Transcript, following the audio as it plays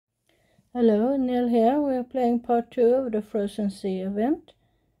Hello, Neil here. We are playing part 2 of the Frozen Sea event.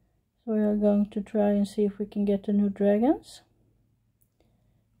 So we are going to try and see if we can get the new dragons.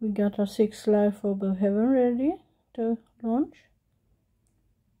 We got our 6 Life Orb of Heaven ready to launch.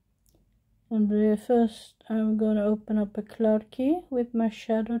 And first I'm going to open up a cloud key with my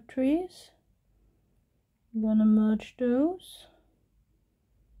shadow trees. I'm going to merge those.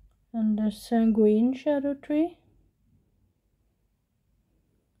 And the sanguine shadow tree.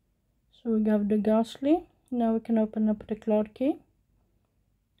 So we got the ghastly. Now we can open up the cloud key.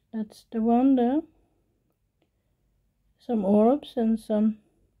 That's the one there. Some orbs and some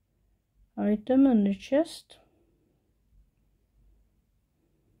item in the chest.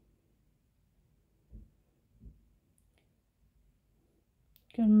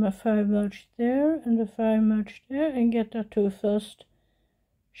 Get my 5 merged there and the 5 merged there and get our 2 first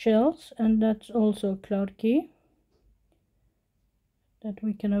shells, and that's also a cloud key that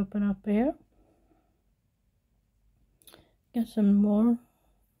we can open up here. Get some more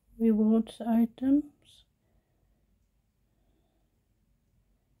rewards items.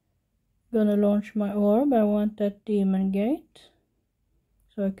 Gonna launch my orb. I want that demon gate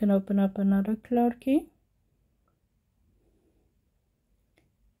so I can open up another cloud key.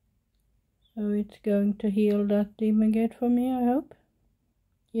 So it's going to heal that demon gate for me, I hope.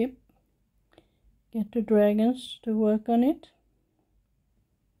 Yep. Get the dragons to work on it.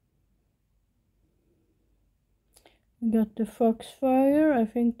 We got the foxfire. I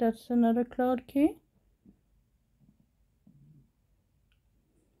think that's another cloud key.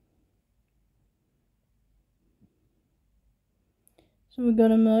 So we're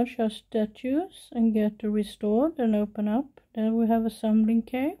gonna merge our statues and get the restored and open up. Then we have a assembling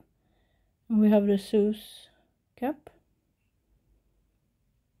cave. And we have the Zeus cap.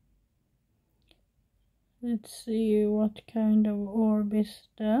 Let's see what kind of orb is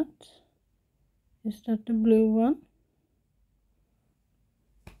that. Is that the blue one?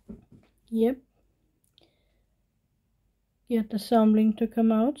 Yep. Get the assembling to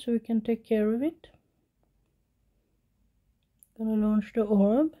come out so we can take care of it. Gonna launch the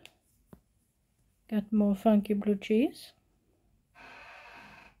orb. Got more funky blue cheese.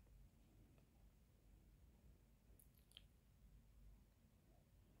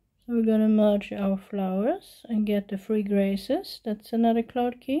 So we're gonna merge our flowers and get the 3 graces. That's another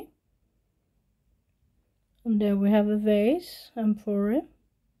cloud key. And there we have a vase, amphora,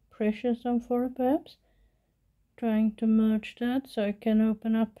 precious amphora perhaps. Trying to merge that so I can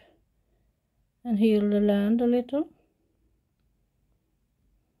open up and heal the land a little.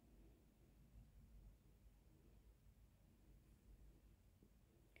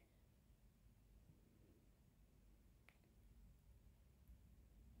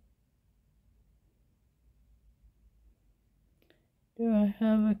 Do I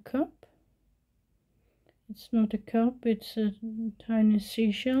have a cup? It's not a cup, it's a tiny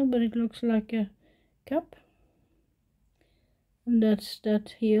seashell, but it looks like a cup. And that's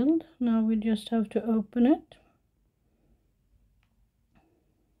that healed. Now we just have to open it.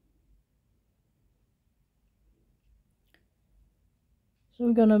 So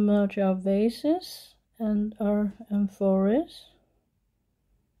we're gonna merge our vases and our amphoras.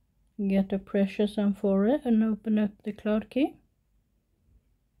 Get a precious amphora and open up the cloud key.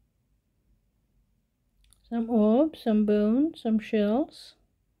 Some orbs, some bones, some shells.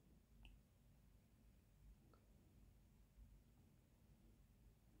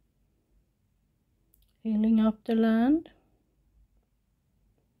 Healing up the land.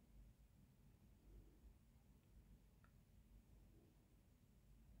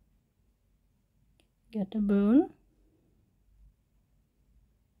 Get a bone.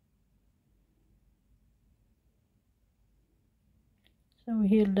 So we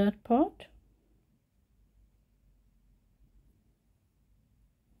heal that part.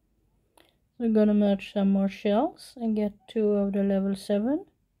 We're gonna merge some more shells and get 2 of the level 7.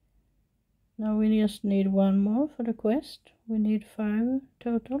 Now we just need 1 more for the quest. We need 5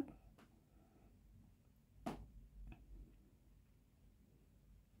 total.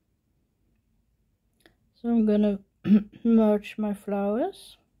 So I'm gonna merge my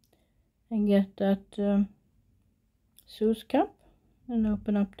flowers and get that Zeus cap and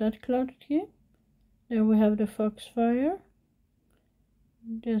open up that cloud key. There we have the foxfire.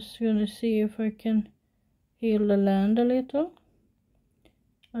 Just gonna see if I can heal the land a little.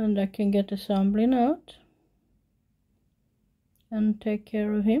 And I can get the assembling out and take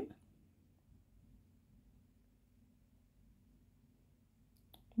care of him.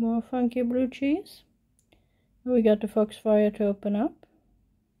 More funky blue cheese. We got the foxfire to open up.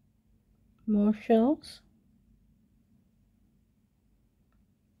 More shells.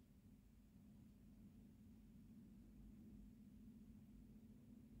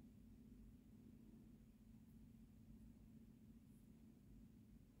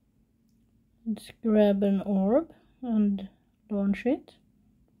 Let's grab an orb and launch it.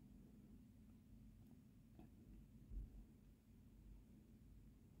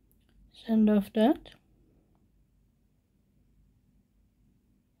 Send off that.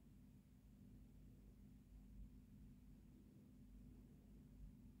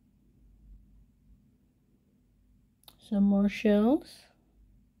 Some more shells.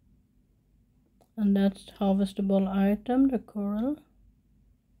 And that's harvestable item, the coral.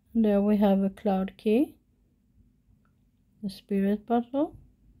 And there we have a cloud key, the spirit bottle,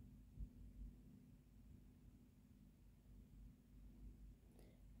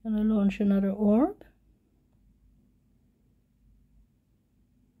 and I launch another orb.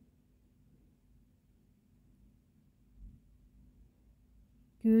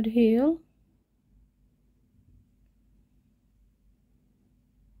 Good heal.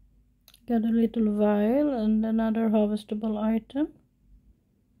 Got a little vial and another harvestable item.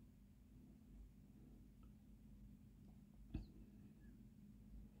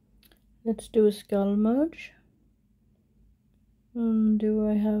 Let's do a skull merge. And do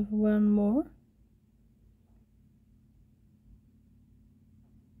I have one more?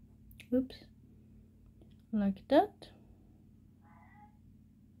 Oops. Like that.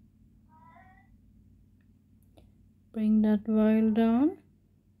 Bring that vial down.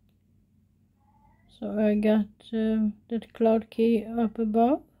 So I got that cloud key up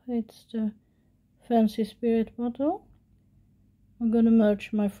above. It's the fancy spirit bottle. I'm gonna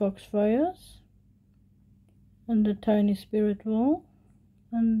merge my foxfires and the tiny spirit wall,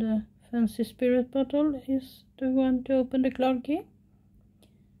 and the fancy spirit bottle is the one to open the cloud key.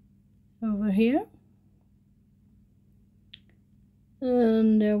 Over here.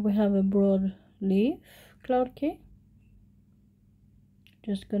 And there we have a broad leaf cloud key.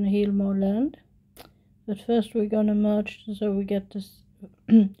 Just gonna heal more land. But first we're gonna merge so we get this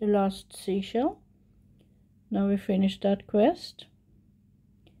the last seashell. Now we finished that quest.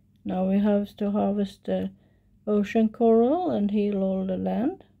 Now we have to harvest the ocean coral and heal all the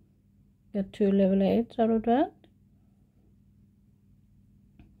land. Get 2 level 8s out of that.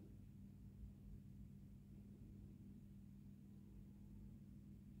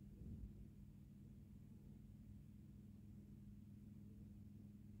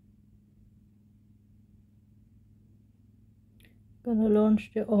 Gonna launch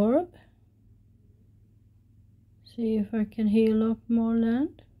the orb. See if I can heal up more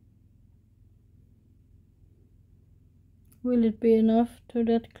land. Will it be enough to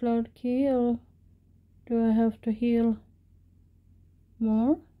that cloud key, or do I have to heal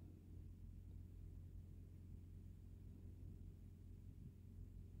more?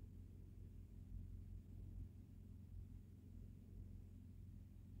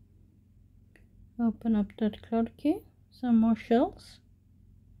 Open up that cloud key. Some more shells.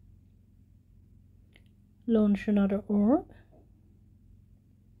 Launch another orb.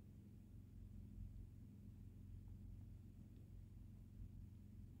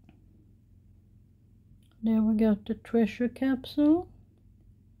 There we got the treasure capsule.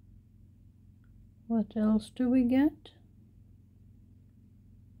 What else do we get?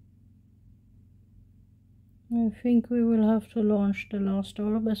 I think we will have to launch the last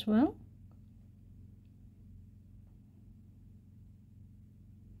orb as well.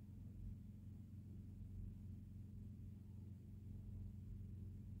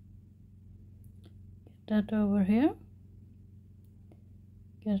 Get that over here.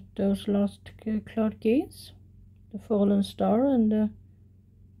 Get those last cloud keys, the fallen star and the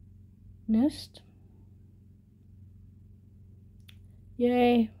nest.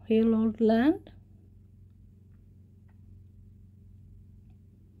 Yay, heal old land.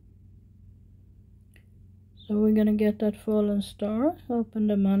 So we're gonna get that fallen star, open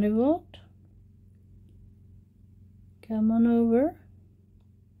the money vault. Come on over.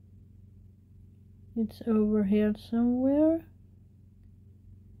 It's over here somewhere.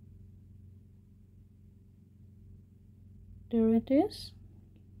 There it is.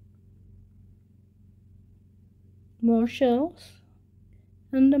 More shells.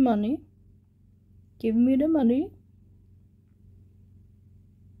 And the money. Give me the money.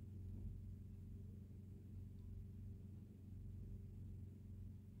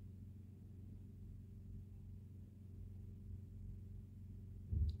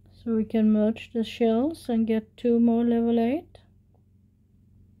 So we can merge the shells and get 2 more level 8.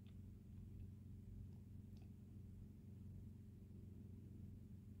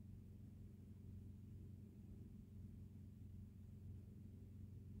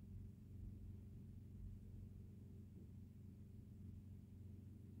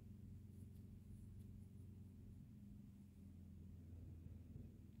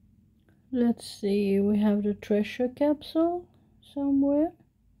 Let's see, we have the treasure capsule somewhere.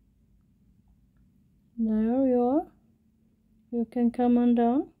 There you are. You can come on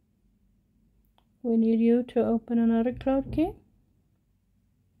down. We need you to open another cloud key.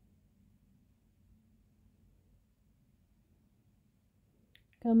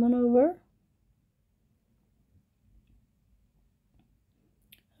 Come on over.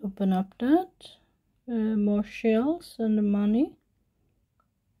 Open up that. More shells and the money.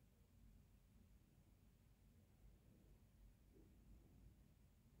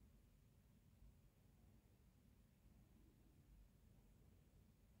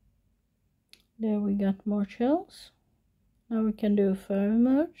 There we got more shells. Now we can do a 5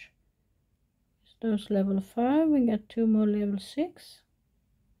 merge. Those level 5, we get 2 more level 6.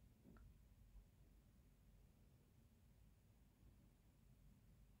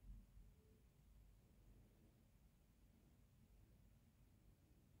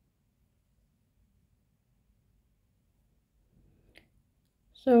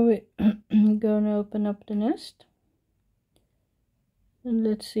 So we're gonna open up the nest. And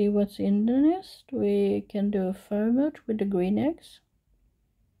let's see what's in the nest. We can do a 5 merge with the green eggs.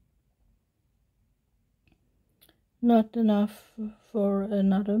 Not enough for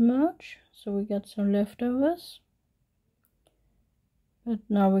another merge, so we got some leftovers. But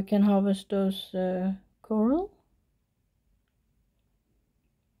now we can harvest those coral.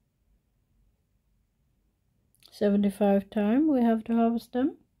 $75 we have to harvest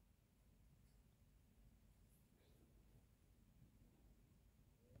them.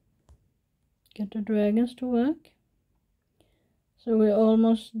 Get the dragons to work. So we're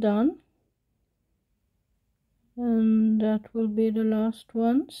almost done. And that will be the last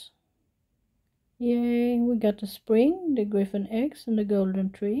ones. Yay, we got the spring, the griffin eggs, and the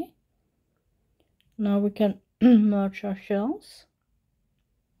golden tree. Now we can merge our shells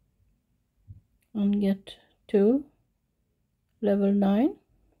and get 2 level 9.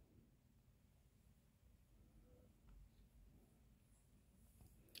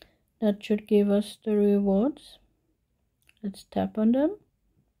 That should give us the rewards. Let's tap on them.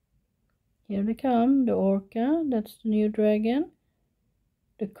 Here they come, the orca, that's the new dragon.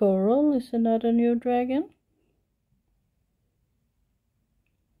 The coral is another new dragon.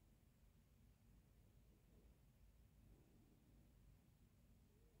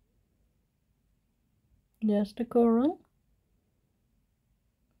 There's the coral.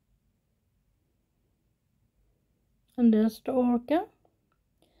 And there's the orca.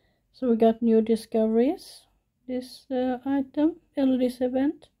 So we got new discoveries this item, in this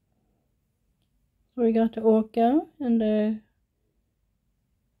event. So we got the orca and the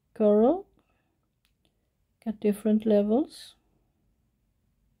coral. Got different levels.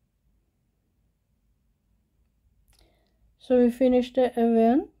 So we finished the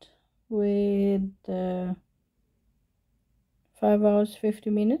event with 5 hours 50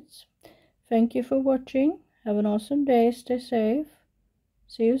 minutes. Thank you for watching. Have an awesome day. Stay safe.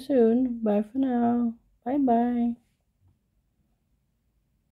 See you soon. Bye for now. Bye bye.